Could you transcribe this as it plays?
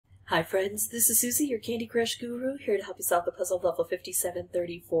Hi friends, this is Susie, your Candy Crush guru, here to help you solve the puzzle of level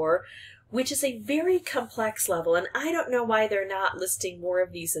 5734, which is a very complex level, and I don't know why they're not listing more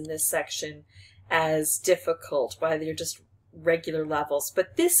of these in this section as difficult, why they're just regular levels.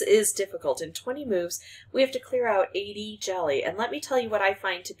 But this is difficult. In 20 moves, we have to clear out 80 jelly, and let me tell you what I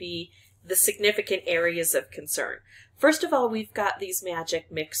find to be the significant areas of concern. First of all, we've got these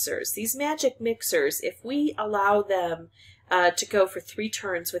magic mixers. These magic mixers, if we allow them to go for 3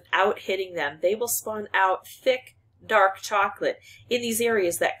 turns without hitting them, they will spawn out thick, dark chocolate in these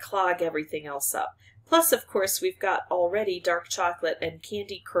areas that clog everything else up. Plus, of course, we've got already dark chocolate and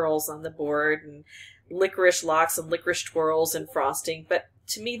candy curls on the board, and licorice locks and licorice twirls and frosting. But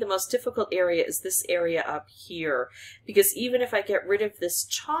to me, the most difficult area is this area up here, because even if I get rid of this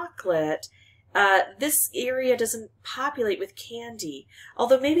chocolate, this area doesn't populate with candy.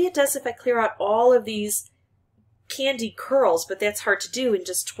 Although maybe it does if I clear out all of these candy curls, but that's hard to do in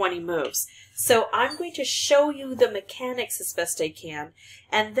just 20 moves. So I'm going to show you the mechanics as best I can,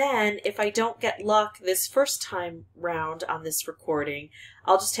 and then if I don't get luck this first time round on this recording,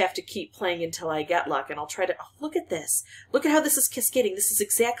 I'll just have to keep playing until I get luck, and I'll try to, oh, look at this. Look at how this is cascading. This is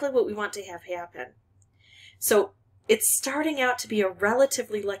exactly what we want to have happen. So it's starting out to be a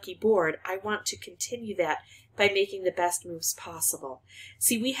relatively lucky board. I want to continue that by making the best moves possible.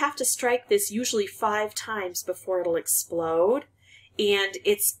 See, we have to strike this usually 5 times before it'll explode, and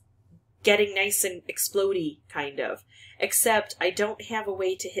it's getting nice and explodey, kind of. Except I don't have a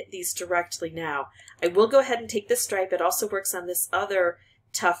way to hit these directly now. I will go ahead and take this stripe. It also works on this other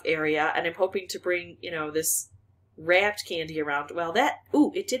tough area, and I'm hoping to bring, this wrapped candy around. Well,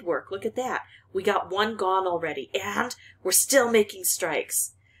 ooh, it did work. Look at that. We got 1 gone already, and we're still making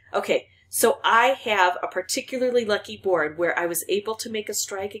strikes. Okay. So I have a particularly lucky board where I was able to make a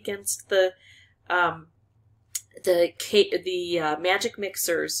strike against the magic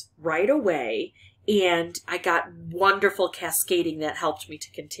mixers right away, and I got wonderful cascading that helped me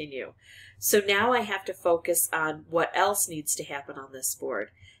to continue. So now I have to focus on what else needs to happen on this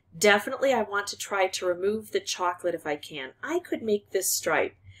board. Definitely I want to try to remove the chocolate if I can. I could make this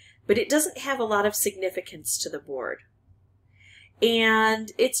stripe, but it doesn't have a lot of significance to the board.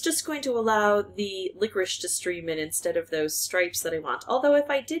 And it's just going to allow the licorice to stream in instead of those stripes that I want. Although if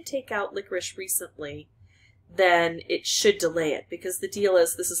I did take out licorice recently, then it should delay it, because the deal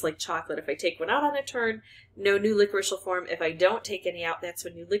is this is like chocolate. If I take one out on a turn, no new licorice will form. If I don't take any out, that's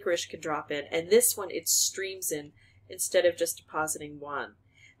when new licorice can drop in. And this one, it streams in instead of just depositing 1.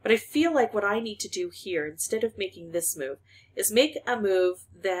 But I feel like what I need to do here, instead of making this move, is make a move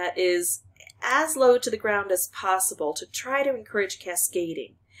that is as low to the ground as possible to try to encourage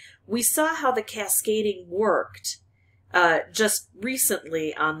cascading. We saw how the cascading worked just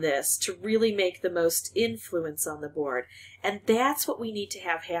recently on this to really make the most influence on the board, and that's what we need to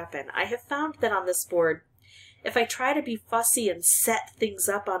have happen. I have found that on this board, if I try to be fussy and set things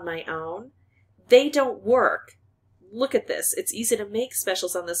up on my own, they don't work. Look at this. It's easy to make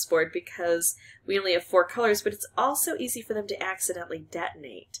specials on this board because we only have 4 colors, but it's also easy for them to accidentally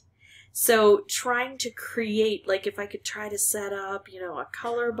detonate. So trying to create, like if I could try to set up, a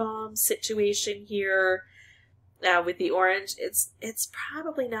color bomb situation here with the orange, it's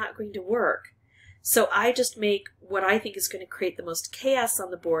probably not going to work. So I just make what I think is going to create the most chaos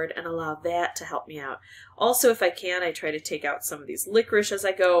on the board and allow that to help me out. Also, if I can, I try to take out some of these licorice as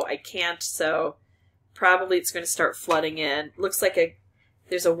I go. I can't, so probably it's going to start flooding in. Looks like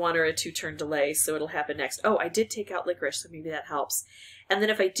there's a 1 or a 2 turn delay, so it'll happen next. Oh, I did take out licorice, so maybe that helps. And then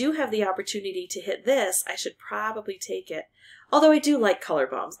if I do have the opportunity to hit this, I should probably take it. Although I do like color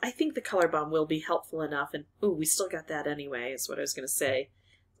bombs. I think the color bomb will be helpful enough. And, ooh, we still got that anyway, is what I was going to say.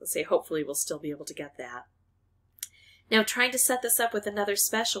 Let's say hopefully we'll still be able to get that. Now, trying to set this up with another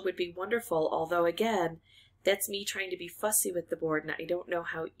special would be wonderful, although, again, that's me trying to be fussy with the board, and I don't know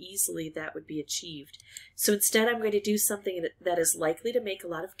how easily that would be achieved. So instead, I'm going to do something that is likely to make a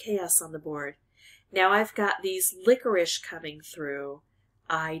lot of chaos on the board. Now I've got these licorice coming through.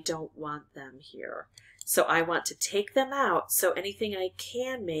 I don't want them here. So I want to take them out so anything I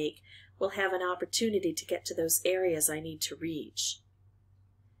can make will have an opportunity to get to those areas I need to reach.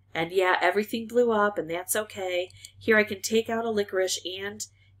 And yeah, everything blew up, and that's okay. Here I can take out a licorice and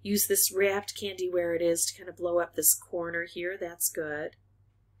use this wrapped candy where it is to kind of blow up this corner here. That's good.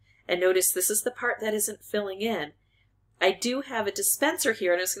 And notice this is the part that isn't filling in. I do have a dispenser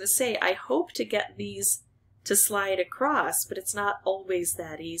here, and I was going to say, I hope to get these to slide across, but it's not always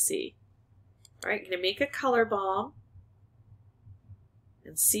that easy. All right, I'm going to make a color bomb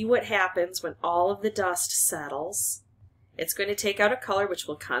and see what happens when all of the dust settles. It's going to take out a color, which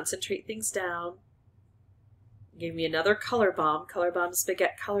will concentrate things down. Gave me another color bomb. Color bombs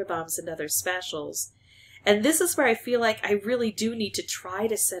beget color bombs and other specials. And this is where I feel like I really do need to try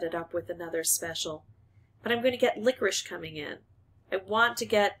to set it up with another special. But I'm going to get licorice coming in. I want to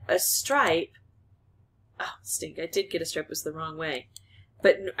get a stripe. Oh, stink. I did get a stripe. It was the wrong way.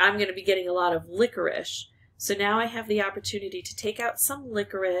 But I'm going to be getting a lot of licorice. So now I have the opportunity to take out some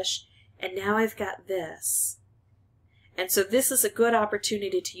licorice, and now I've got this. And so this is a good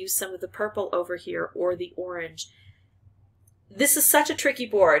opportunity to use some of the purple over here or the orange. This is such a tricky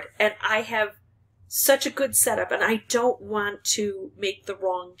board, and I have such a good setup, and I don't want to make the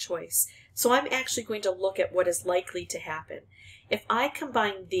wrong choice. So I'm actually going to look at what is likely to happen. If I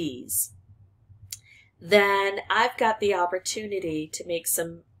combine these, then I've got the opportunity to make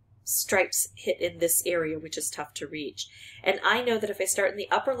some stripes hit in this area, which is tough to reach. And I know that if I start in the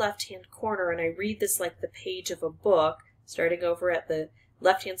upper left-hand corner and I read this like the page of a book, starting over at the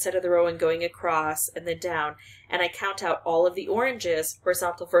left-hand side of the row and going across and then down, and I count out all of the oranges,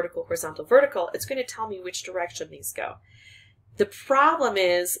 horizontal, vertical, it's going to tell me which direction these go. The problem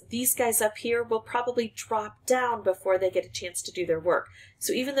is these guys up here will probably drop down before they get a chance to do their work.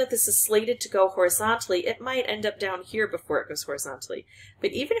 So even though this is slated to go horizontally, it might end up down here before it goes horizontally.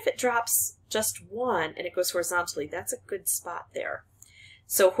 But even if it drops just one and it goes horizontally, that's a good spot there.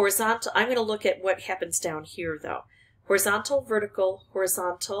 So horizontal, I'm going to look at what happens down here though. Horizontal, vertical,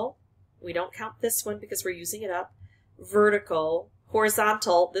 horizontal. We don't count this one because we're using it up. Vertical,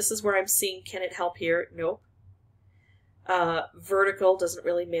 horizontal, this is where I'm seeing, can it help here? Nope. Vertical doesn't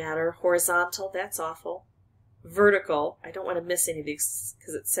really matter. Horizontal, that's awful. Vertical, I don't want to miss any of these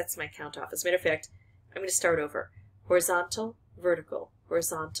because it sets my count off. As a matter of fact, I'm going to start over. Horizontal, vertical,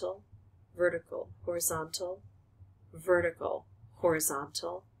 horizontal, vertical, horizontal, vertical,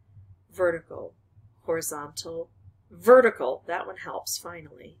 horizontal, vertical, horizontal, vertical. That one helps,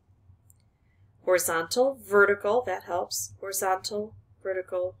 finally. Horizontal, vertical, that helps. Horizontal,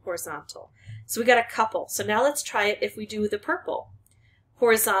 vertical, horizontal. So we got a couple. So now let's try it if we do the purple.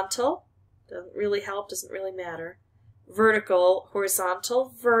 Horizontal, doesn't really help, doesn't really matter. Vertical,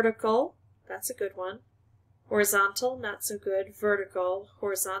 horizontal, vertical, that's a good one. Horizontal, not so good. Vertical,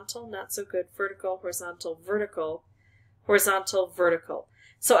 horizontal, not so good. Vertical, horizontal, vertical, horizontal, vertical.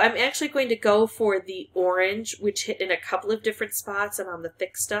 So I'm actually going to go for the orange, which hit in a couple of different spots and on the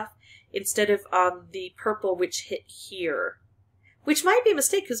thick stuff, instead of on the purple, which hit here. Which might be a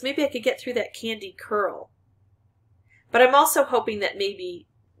mistake because maybe I could get through that candy curl. But I'm also hoping that maybe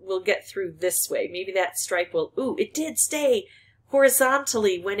we'll get through this way. Maybe that stripe will, ooh, it did stay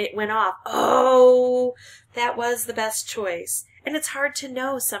horizontally when it went off. Oh, that was the best choice. And it's hard to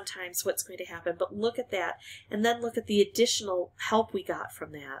know sometimes what's going to happen, but look at that. And then look at the additional help we got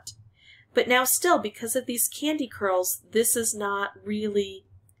from that. But now still, because of these candy curls, this is not really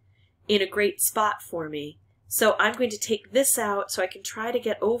in a great spot for me. So I'm going to take this out so I can try to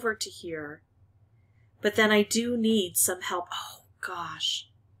get over to here. But then I do need some help. Oh, gosh.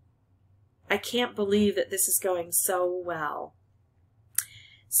 I can't believe that this is going so well.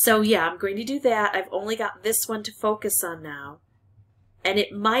 So yeah, I'm going to do that. I've only got this one to focus on now. And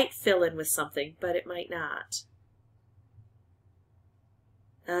it might fill in with something, but it might not.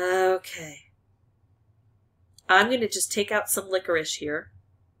 Okay. I'm going to just take out some licorice here.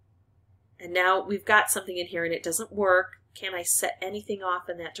 And now we've got something in here and it doesn't work. Can I set anything off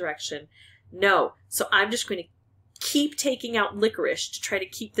in that direction? No. So I'm just going to keep taking out licorice to try to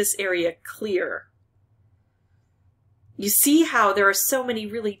keep this area clear. You see how there are so many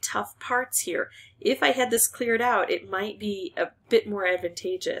really tough parts here. If I had this cleared out, it might be a bit more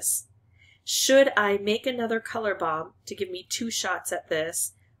advantageous. Should I make another color bomb to give me 2 shots at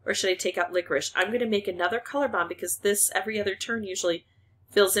this, or should I take out licorice? I'm going to make another color bomb because this, every other turn, usually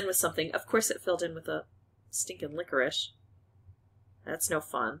fills in with something. Of course it filled in with a stinking licorice. That's no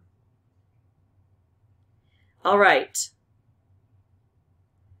fun. All right.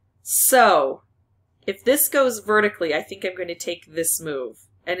 So, if this goes vertically, I think I'm going to take this move.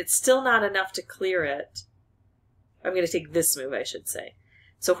 And it's still not enough to clear it. I'm going to take this move, I should say.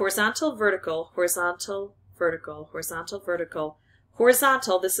 So horizontal, vertical, horizontal, vertical, horizontal, vertical,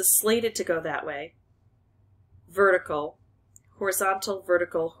 horizontal. This is slated to go that way. Vertical, horizontal,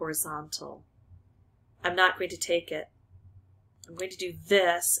 vertical, horizontal. I'm not going to take it. I'm going to do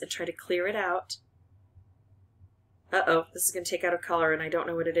this and try to clear it out. Uh-oh, this is going to take out a color and I don't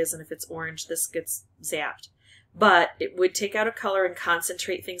know what it is, and if it's orange, this gets zapped. But it would take out a color and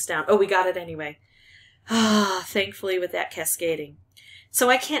concentrate things down. Oh, we got it anyway. Ah, thankfully with that cascading. So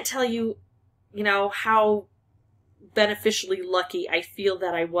I can't tell you, you know, how beneficially lucky I feel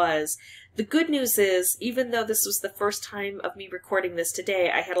that I was. The good news is, even though this was the first time of me recording this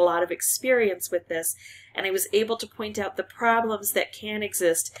today, I had a lot of experience with this, and I was able to point out the problems that can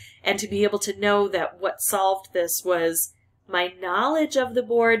exist, and to be able to know that what solved this was my knowledge of the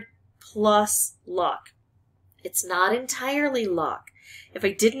board plus luck. It's not entirely luck. If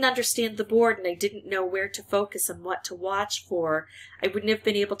I didn't understand the board and I didn't know where to focus and what to watch for, I wouldn't have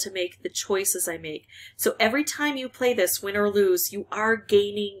been able to make the choices I make. So every time you play this, win or lose, you are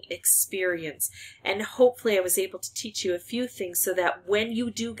gaining experience. And hopefully I was able to teach you a few things so that when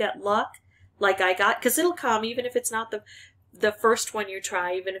you do get luck, like I got, because it'll come even if it's not the first one you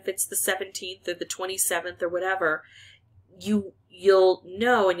try, even if it's the 17th or the 27th or whatever, you'll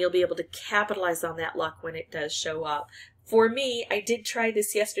know and you'll be able to capitalize on that luck when it does show up. For me, I did try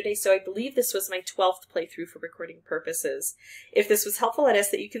this yesterday, so I believe this was my 12th playthrough for recording purposes. If this was helpful, I'd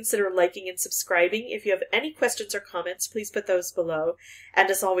ask that you consider liking and subscribing. If you have any questions or comments, please put those below. And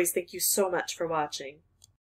as always, thank you so much for watching.